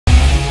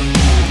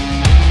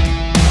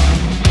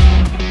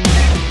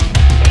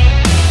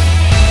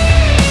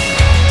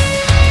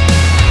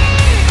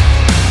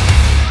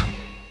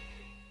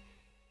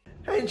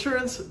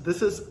friends,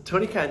 this is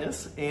Tony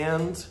Cañas,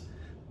 and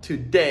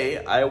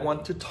today I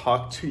want to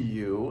talk to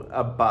you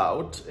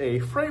about a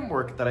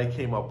framework that I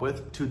came up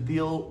with to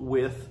deal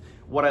with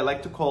what I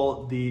like to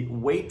call the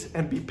wait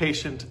and be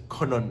patient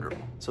conundrum.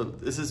 So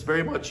this is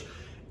very much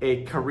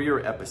a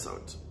career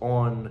episode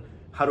on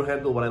how to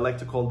handle what I like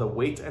to call the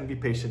wait and be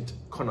patient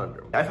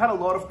conundrum. I've had a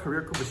lot of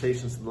career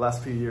conversations in the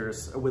last few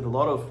years with a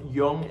lot of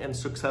young and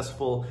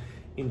successful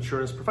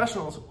insurance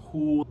professionals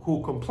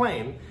who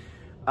complain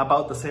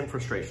about the same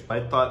frustration. I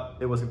thought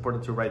it was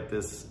important to write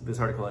this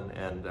article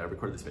and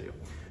record this video.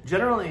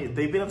 Generally,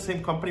 they've been at the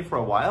same company for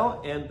a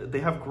while and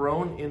they have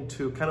grown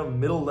into kind of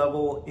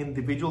middle-level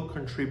individual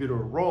contributor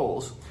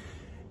roles,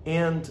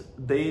 and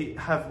they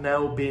have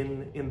now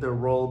been in their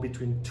role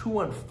between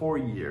 2 and 4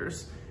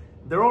 years.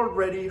 They're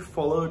already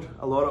followed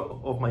a lot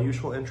of my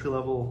usual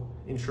entry-level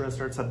insurance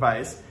nerds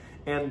advice,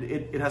 and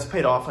it has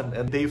paid off,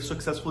 and they've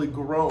successfully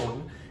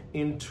grown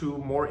into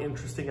more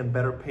interesting and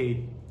better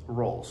paid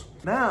roles.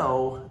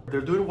 Now,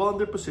 they're doing well in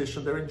their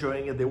position, they're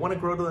enjoying it, they want to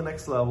grow to the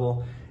next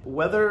level.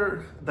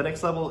 Whether the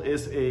next level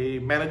is a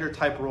manager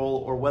type role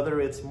or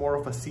whether it's more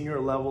of a senior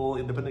level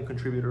independent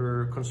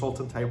contributor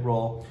consultant type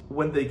role,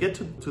 when they get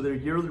to their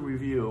yearly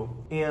review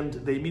and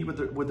they meet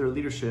with their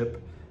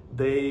leadership,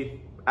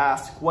 they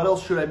ask, what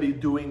else should I be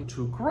doing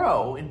to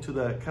grow into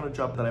the kind of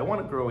job that I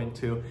want to grow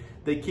into?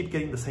 They keep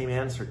getting the same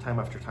answer time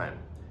after time.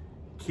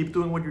 Keep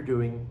doing what you're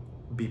doing,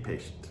 be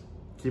patient.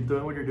 Keep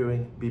doing what you're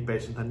doing, be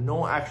patient, and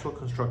no actual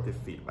constructive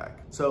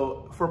feedback.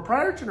 So for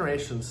prior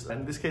generations, and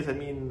in this case I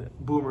mean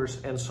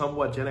boomers and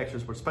somewhat Gen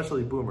Xers, but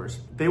especially boomers,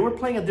 they were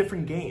playing a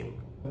different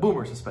game.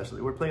 Boomers especially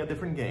were playing a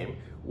different game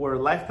where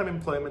lifetime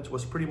employment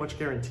was pretty much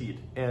guaranteed,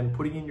 and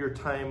putting in your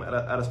time at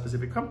a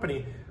specific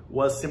company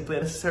was simply a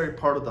necessary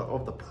part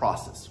of the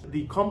process.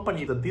 The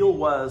company, the deal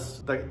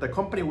was that the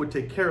company would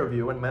take care of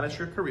you and manage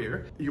your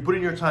career. You put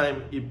in your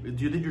time, you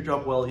did your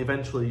job well,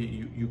 eventually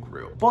you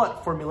grew.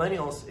 But for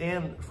millennials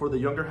and for the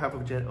younger half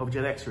of Gen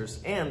Xers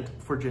and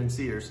for Gen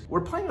Zers,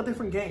 we're playing a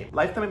different game.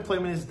 Lifetime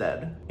employment is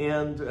dead,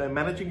 and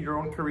managing your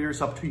own career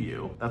is up to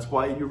you. That's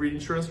why you read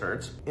Insurance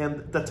Nerds.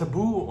 And the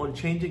taboo on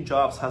changing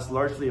jobs has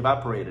largely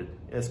evaporated,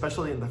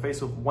 especially in the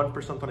face of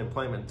 1%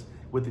 unemployment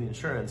within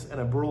insurance and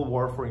a brutal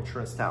war for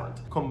insurance talent.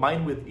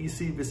 Combined with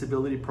easy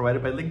visibility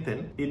provided by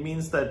LinkedIn, it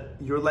means that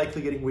you're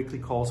likely getting weekly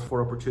calls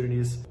for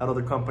opportunities at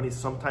other companies,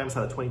 sometimes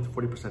at a 20 to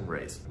 40%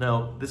 raise.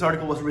 Now, this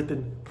article was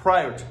written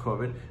prior to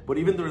COVID, but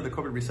even during the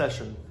COVID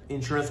recession,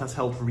 insurance has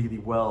held really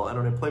well, and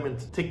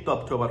unemployment ticked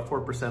up to about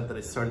 4%, and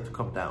it started to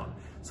come down.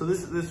 So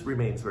this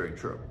remains very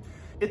true.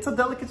 It's a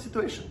delicate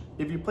situation.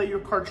 If you play your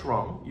cards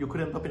wrong, you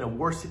could end up in a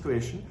worse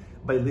situation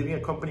by leaving a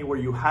company where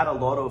you had a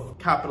lot of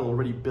capital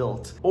already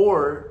built.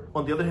 Or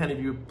on the other hand, if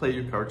you play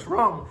your cards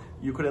wrong,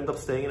 you could end up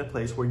staying in a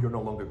place where you're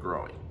no longer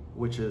growing,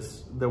 which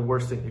is the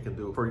worst thing you can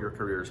do for your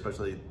career,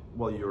 especially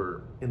while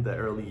you're in the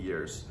early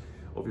years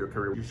of your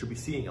career. You should be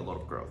seeing a lot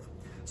of growth.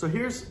 So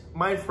here's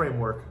my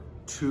framework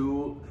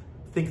to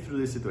think through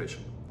this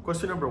situation.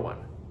 Question number 1.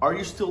 Are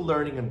you still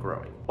learning and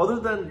growing? Other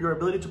than your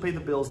ability to pay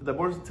the bills, the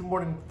most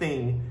important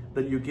thing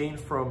that you gain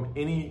from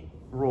any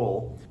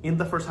role in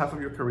the first half of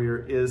your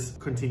career is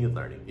continued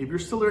learning. If you're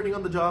still learning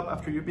on the job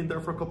after you've been there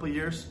for a couple of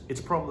years,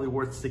 it's probably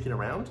worth sticking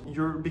around.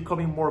 You're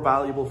becoming more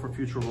valuable for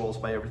future roles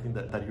by everything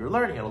that you're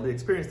learning and all the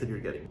experience that you're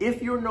getting.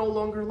 If you're no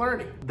longer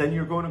learning, then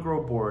you're going to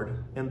grow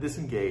bored and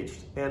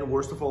disengaged. And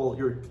worst of all,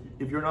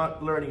 if you're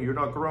not learning, you're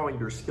not growing,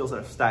 your skills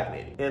are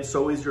stagnating. And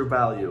so is your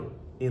value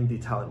in the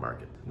talent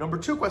market. Number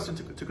 2 question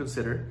to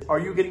consider, are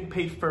you getting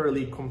paid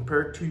fairly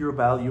compared to your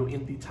value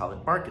in the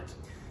talent market?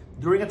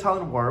 During a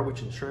talent war,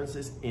 which insurance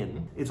is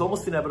in, it's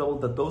almost inevitable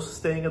that those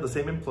staying at the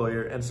same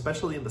employer, and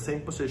especially in the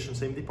same position,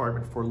 same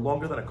department for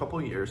longer than a couple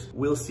of years,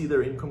 will see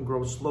their income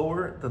grow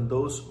slower than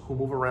those who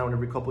move around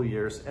every couple of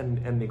years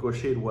and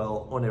negotiate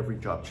well on every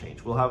job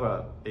change. We'll have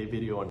a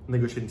video on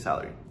negotiating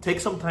salary. Take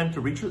some time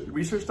to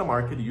research the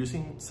market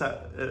using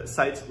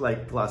sites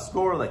like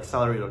Glassdoor, like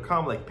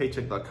salary.com, like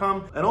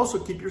paycheck.com, and also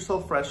keep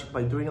yourself fresh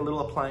by doing a little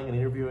applying and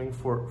interviewing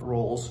for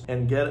roles,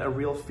 and get a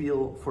real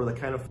feel for the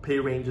kind of pay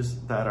ranges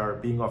that are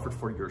being offered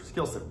for your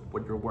skill set,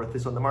 what your worth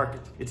is on the market.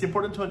 It's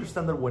important to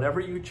understand that whenever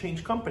you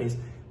change companies,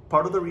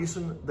 part of the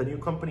reason the new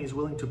company is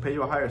willing to pay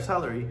you a higher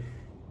salary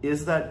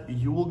is that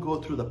you will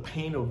go through the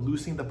pain of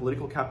losing the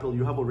political capital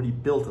you have already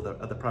built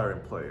at the prior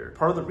employer.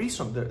 Part of the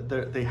reason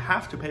they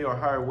have to pay you a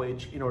higher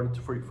wage in order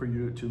for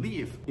you to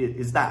leave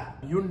is that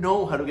you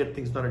know how to get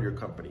things done at your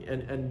company,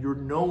 and you're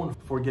known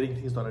for getting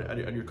things done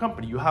at your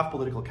company. You have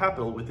political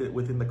capital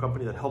within the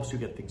company that helps you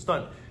get things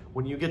done.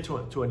 When you get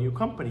to a new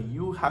company,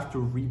 you have to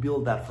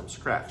rebuild that from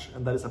scratch,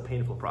 and that is a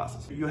painful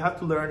process. You have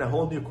to learn a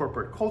whole new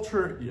corporate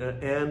culture,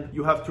 and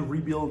you have to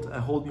rebuild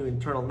a whole new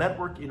internal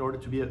network in order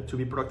to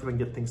be productive and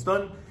get things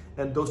done,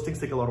 and those things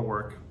take a lot of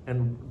work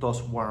and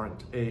thus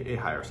warrant a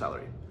higher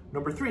salary.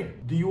 Number 3,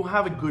 do you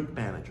have a good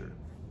manager?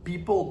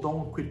 People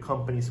don't quit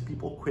companies,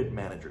 people quit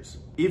managers.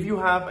 If you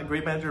have a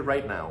great manager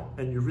right now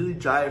and you really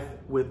jive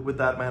with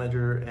that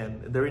manager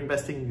and they're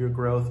investing in your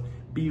growth,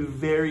 be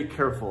very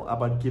careful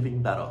about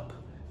giving that up,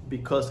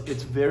 because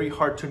it's very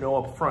hard to know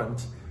up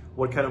front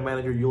what kind of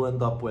manager you'll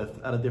end up with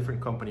at a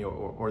different company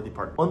or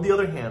department. On the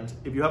other hand,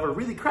 if you have a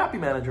really crappy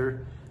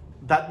manager,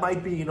 that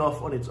might be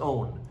enough on its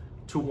own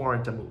to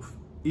warrant a move,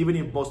 even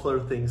if most other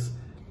things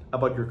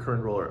about your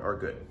current role are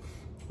good.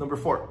 Number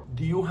 4,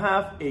 do you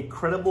have a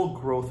credible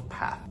growth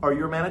path? Are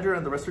your manager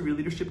and the rest of your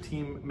leadership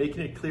team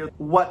making it clear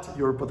what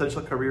your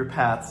potential career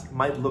paths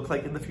might look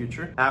like in the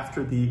future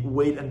after the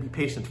wait and be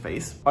patient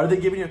phase? Are they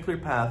giving you a clear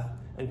path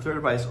and clear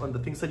advice on the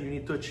things that you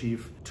need to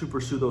achieve to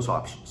pursue those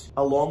options,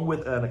 along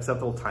with an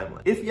acceptable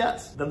timeline? If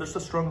yes, then that's a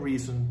strong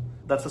reason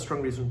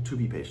to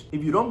be patient.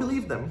 If you don't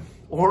believe them,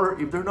 or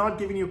if they're not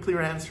giving you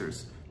clear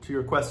answers to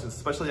your questions,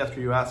 especially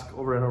after you ask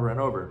over and over and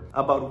over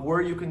about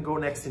where you can go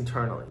next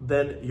internally,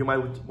 then you might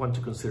want to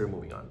consider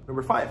moving on.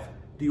 Number 5,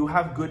 do you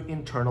have good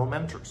internal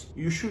mentors?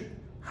 You should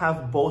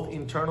have both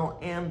internal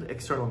and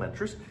external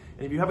mentors.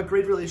 And if you have a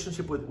great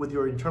relationship with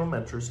your internal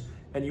mentors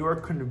and you are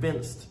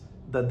convinced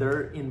that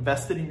they're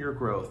invested in your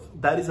growth,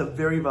 that is a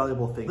very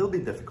valuable thing. It'll be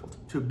difficult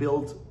to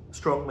build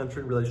strong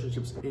mentoring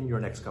relationships in your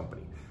next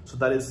company. So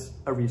that is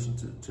a reason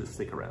to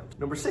stick around.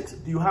 Number 6,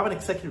 do you have an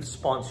executive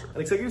sponsor? An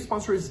executive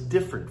sponsor is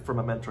different from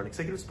a mentor. An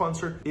executive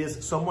sponsor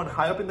is someone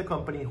high up in the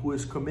company who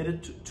is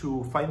committed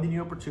to finding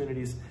new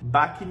opportunities,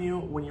 backing you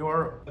when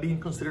you're being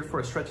considered for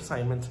a stretch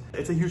assignment.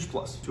 It's a huge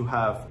plus to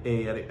have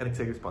an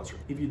executive sponsor.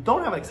 If you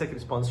don't have an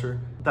executive sponsor,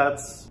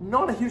 that's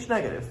not a huge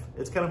negative.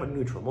 It's kind of a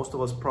neutral. Most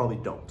of us probably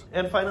don't.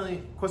 And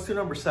finally, question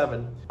number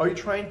 7, are you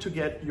trying to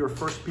get your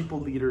first people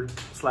leader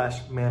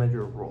 /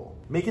 manager role?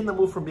 Making the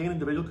move from being an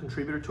individual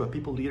contributor to a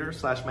people leader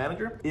 /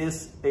 manager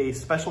is a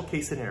special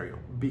case scenario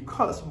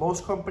because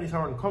most companies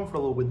are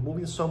uncomfortable with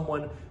moving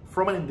someone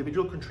from an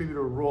individual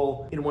contributor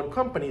role in one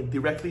company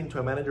directly into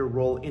a manager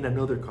role in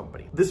another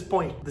company. This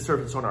point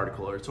deserves its own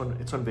article or its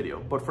own video,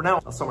 but for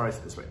now, I'll summarize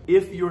it this way.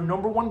 If your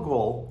number 1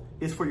 goal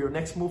is for your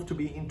next move to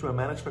be into a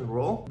management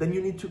role, then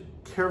you need to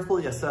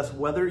carefully assess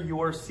whether you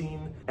are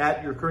seen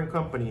at your current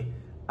company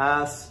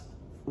as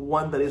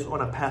one that is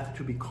on a path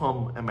to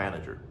become a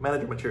manager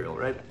material,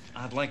 right?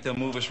 I'd like to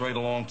move us right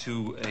along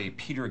to a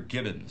Peter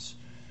Gibbons.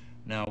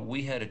 Now,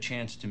 we had a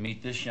chance to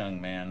meet this young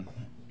man,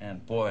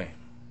 and boy,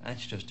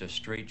 that's just a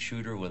straight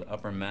shooter with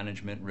upper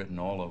management written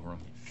all over him.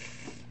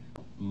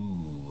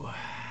 Ooh,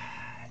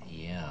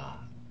 yeah.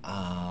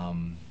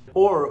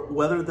 Or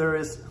whether there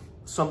is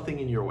something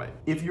in your way.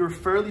 If you're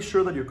fairly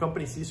sure that your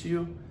company sees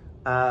you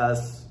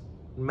as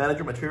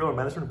manager material or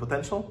management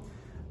potential,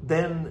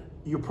 then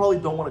you probably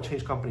don't want to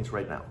change companies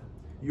right now.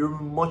 You're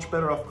much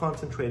better off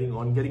concentrating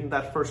on getting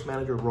that first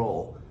manager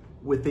role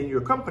within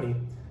your company,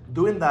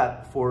 doing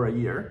that for a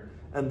year,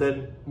 and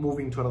then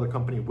moving to another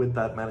company with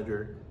that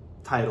manager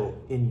title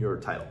in your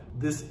title.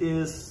 This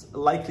is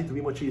likely to be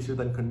much easier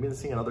than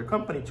convincing another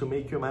company to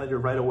make you a manager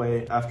right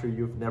away after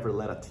you've never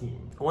led a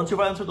team. Once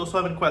you've answered those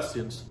 7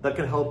 questions that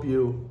can help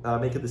you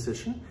make a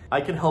decision,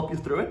 I can help you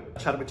through it,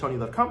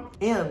 chatwithtony.com.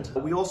 And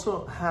we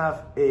also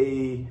have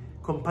a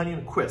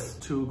companion quiz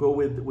to go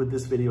with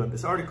this video and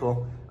this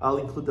article. I'll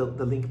include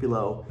the link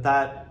below.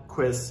 That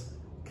quiz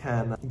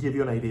can give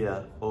you an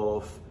idea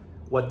of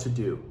what to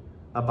do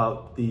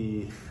about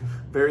the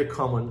very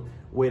common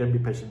wait and be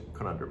patient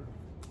conundrum.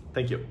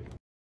 Thank you.